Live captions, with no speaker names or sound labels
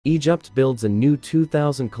Egypt builds a new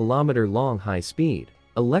 2,000-kilometer-long high-speed,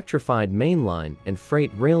 electrified mainline and freight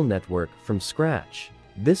rail network from scratch.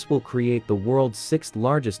 This will create the world's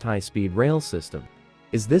sixth-largest high-speed rail system.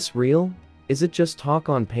 Is this real? Is it just talk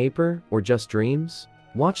on paper or just dreams?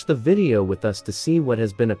 Watch the video with us to see what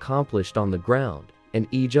has been accomplished on the ground, and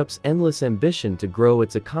Egypt's endless ambition to grow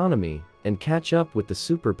its economy and catch up with the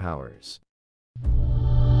superpowers.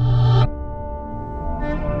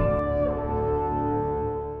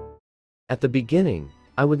 At the beginning,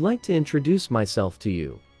 I would like to introduce myself to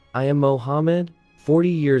you. I am Mohammed, 40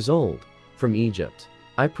 years old, from Egypt.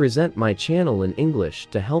 I present my channel in English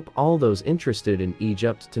to help all those interested in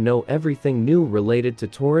Egypt to know everything new related to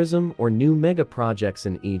tourism or new mega projects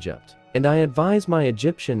in Egypt. And I advise my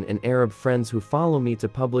Egyptian and Arab friends who follow me to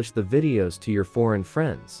publish the videos to your foreign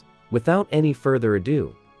friends. Without any further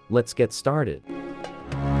ado, let's get started.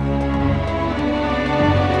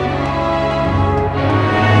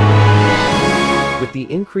 With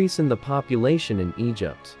the increase in the population in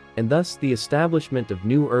Egypt, and thus the establishment of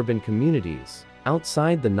new urban communities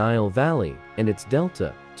outside the Nile Valley and its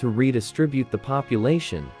delta to redistribute the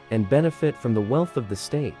population and benefit from the wealth of the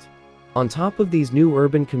state. On top of these new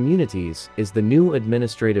urban communities is the new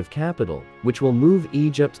administrative capital, which will move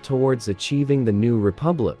Egypt towards achieving the new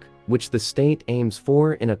republic, which the state aims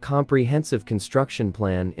for in a comprehensive construction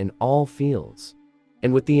plan in all fields.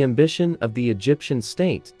 And with the ambition of the Egyptian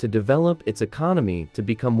state to develop its economy to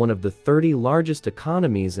become one of the 30 largest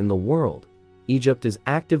economies in the world, Egypt is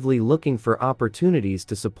actively looking for opportunities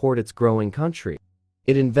to support its growing country.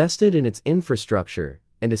 It invested in its infrastructure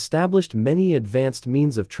and established many advanced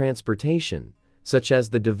means of transportation, such as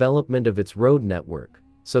the development of its road network,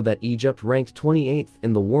 so that Egypt ranked 28th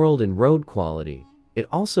in the world in road quality. It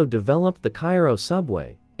also developed the Cairo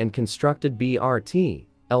subway and constructed BRT,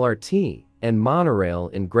 LRT, and monorail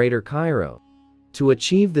in Greater Cairo. To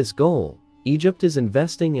achieve this goal, Egypt is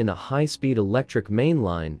investing in a high-speed electric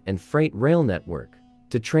mainline and freight rail network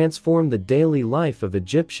to transform the daily life of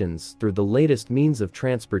Egyptians through the latest means of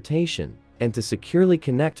transportation and to securely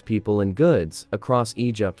connect people and goods across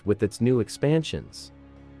Egypt with its new expansions.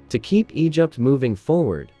 To keep Egypt moving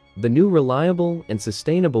forward, the new reliable and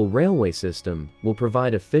sustainable railway system will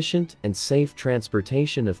provide efficient and safe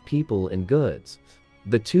transportation of people and goods.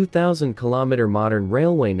 The 2,000-kilometer modern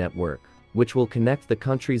railway network, which will connect the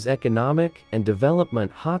country's economic and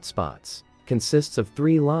development hotspots, consists of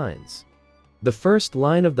 3 lines. The first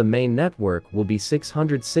line of the main network will be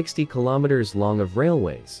 660 kilometers long of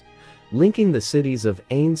railways, linking the cities of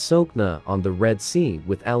Ain Sokhna on the Red Sea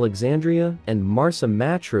with Alexandria and Marsa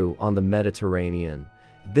Matrouh on the Mediterranean.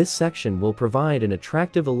 This section will provide an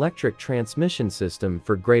attractive electric transmission system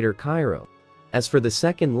for Greater Cairo. As for the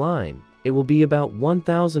second line, it will be about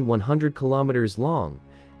 1,100 kilometers long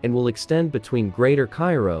and will extend between Greater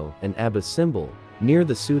Cairo and Abu Simbel, near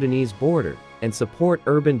the Sudanese border, and support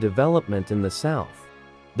urban development in the south.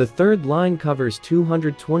 The third line covers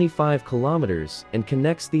 225 kilometers and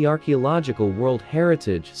connects the archaeological World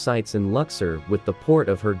Heritage sites in Luxor with the port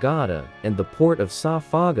of Hurghada and the port of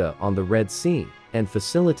Safaga on the Red Sea, and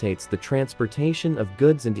facilitates the transportation of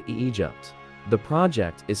goods into Egypt. The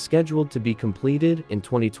project is scheduled to be completed in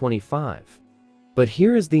 2025. But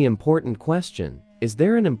here is the important question: is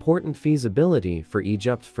there an important feasibility for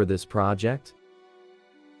Egypt for this project?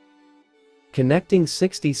 Connecting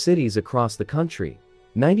 60 cities across the country,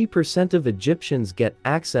 90% of Egyptians get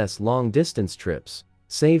access long-distance trips,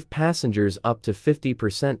 save passengers up to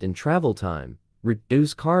 50% in travel time,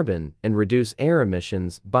 reduce carbon and reduce air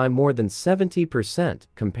emissions by more than 70%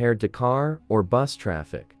 compared to car or bus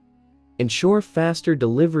traffic. Ensure faster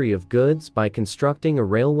delivery of goods by constructing a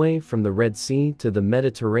railway from the Red Sea to the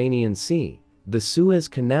Mediterranean Sea, the Suez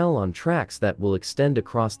Canal on tracks that will extend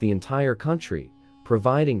across the entire country,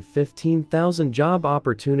 providing 15,000 job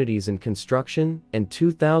opportunities in construction and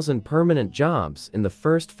 2,000 permanent jobs in the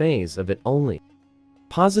first phase of it only,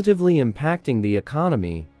 positively impacting the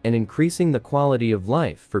economy and increasing the quality of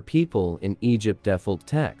life for people in Egypt. Default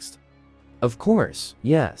text. Of course,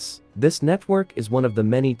 yes, this network is one of the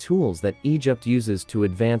many tools that Egypt uses to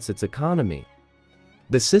advance its economy.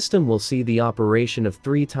 The system will see the operation of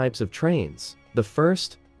 3 types of trains. The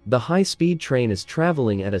first, the high-speed train, is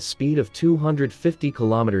traveling at a speed of 250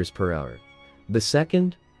 kilometers per hour. The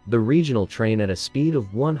second, the regional train, at a speed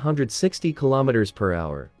of 160 kilometers per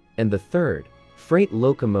hour. And the third, freight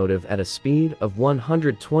locomotive, at a speed of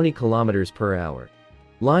 120 kilometers per hour.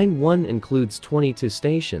 Line 1 includes 22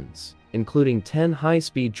 stations, including 10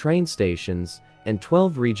 high-speed train stations and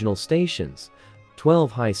 12 regional stations,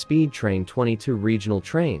 12 high-speed train, 22 regional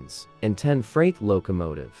trains, and 10 freight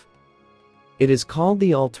locomotive. It is called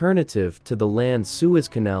the alternative to the land Suez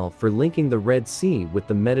Canal for linking the Red Sea with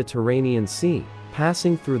the Mediterranean Sea,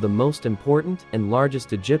 passing through the most important and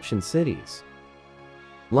largest Egyptian cities.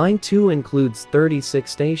 Line 2 includes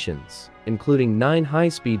 36 stations, including 9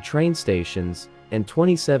 high-speed train stations and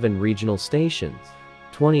 27 regional stations,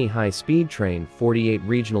 20 high-speed train, 48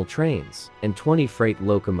 regional trains, and 20 freight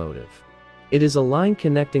locomotive. It is a line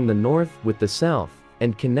connecting the north with the south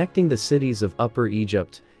and connecting the cities of Upper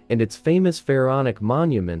Egypt and its famous pharaonic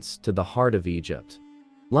monuments to the heart of Egypt.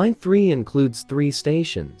 Line 3 includes 3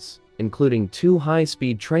 stations, including 2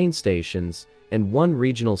 high-speed train stations and 1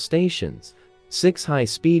 regional stations, 6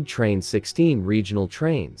 high-speed trains, 16 regional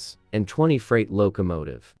trains, and 20 freight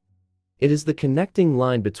locomotive. It is the connecting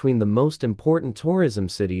line between the most important tourism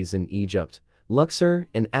cities in Egypt, Luxor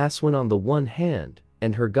and Aswan on the one hand,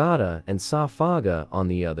 and Hurghada and Safaga on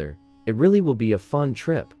the other. It really will be a fun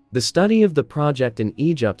trip. The study of the project in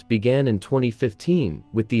Egypt began in 2015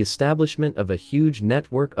 with the establishment of a huge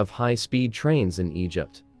network of high-speed trains in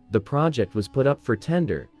Egypt. The project was put up for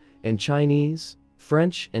tender, and Chinese,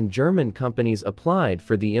 French, and German companies applied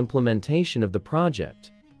for the implementation of the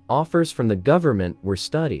project. Offers from the government were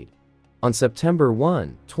studied. On September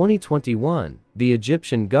 1, 2021, the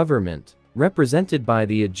Egyptian government, represented by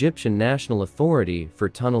the Egyptian National Authority for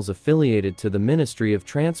Tunnels affiliated to the Ministry of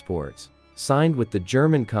Transports, signed with the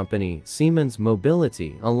German company Siemens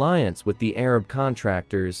Mobility alliance with the Arab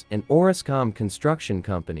contractors and Orascom construction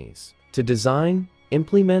companies to design,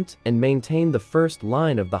 implement, and maintain the first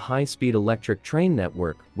line of the high-speed electric train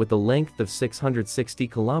network with a length of 660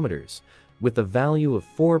 kilometers, with a value of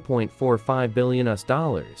 $4.45 billion.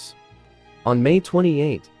 On May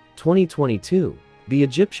 28, 2022, the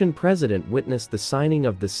Egyptian president witnessed the signing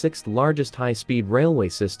of the 6th largest high-speed railway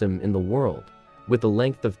system in the world. With a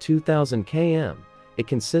length of 2,000 km, it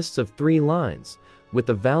consists of 3 lines, with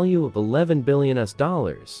a value of $11 billion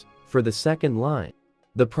for the second line.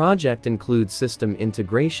 The project includes system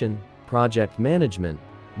integration, project management,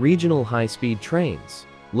 regional high-speed trains,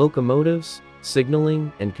 locomotives,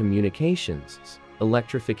 signaling and communications,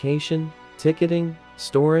 electrification, ticketing,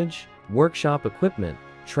 storage, workshop equipment,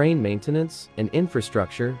 train maintenance, and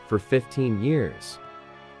infrastructure for 15 years.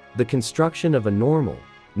 The construction of a normal,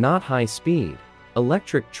 not high-speed,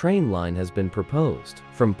 electric train line has been proposed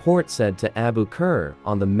from Port Said to Abu Qir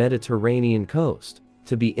on the Mediterranean coast,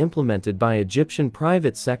 to be implemented by Egyptian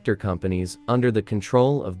private sector companies under the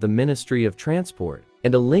control of the Ministry of Transport,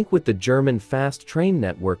 and a link with the German fast train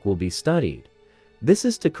network will be studied. This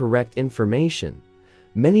is to correct information.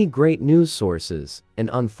 Many great news sources, and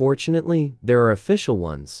unfortunately there are official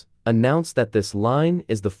ones, announce that this line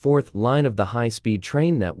is the 4th line of the high-speed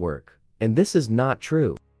train network, and this is not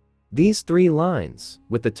true. These 3 lines,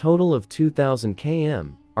 with a total of 2,000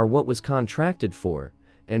 km, are what was contracted for,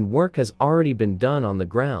 and work has already been done on the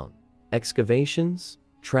ground. Excavations,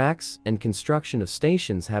 tracks, and construction of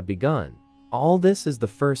stations have begun. All this is the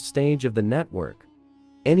first stage of the network.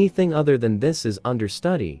 Anything other than this is under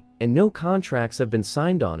study, and no contracts have been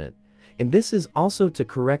signed on it, and this is also to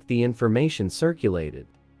correct the information circulated.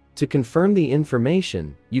 To confirm the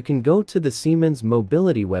information, you can go to the Siemens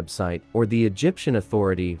Mobility website or the Egyptian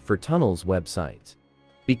Authority for Tunnels website.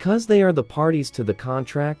 Because they are the parties to the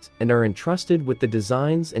contract and are entrusted with the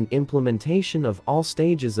designs and implementation of all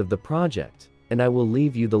stages of the project, and I will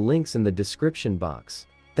leave you the links in the description box.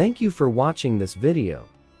 Thank you for watching this video.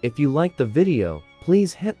 If you liked the video,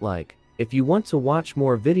 please hit like. If you want to watch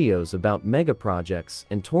more videos about mega projects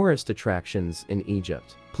and tourist attractions in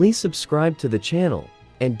Egypt, please subscribe to the channel,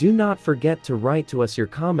 and do not forget to write to us your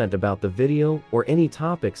comment about the video or any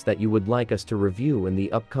topics that you would like us to review in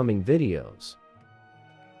the upcoming videos.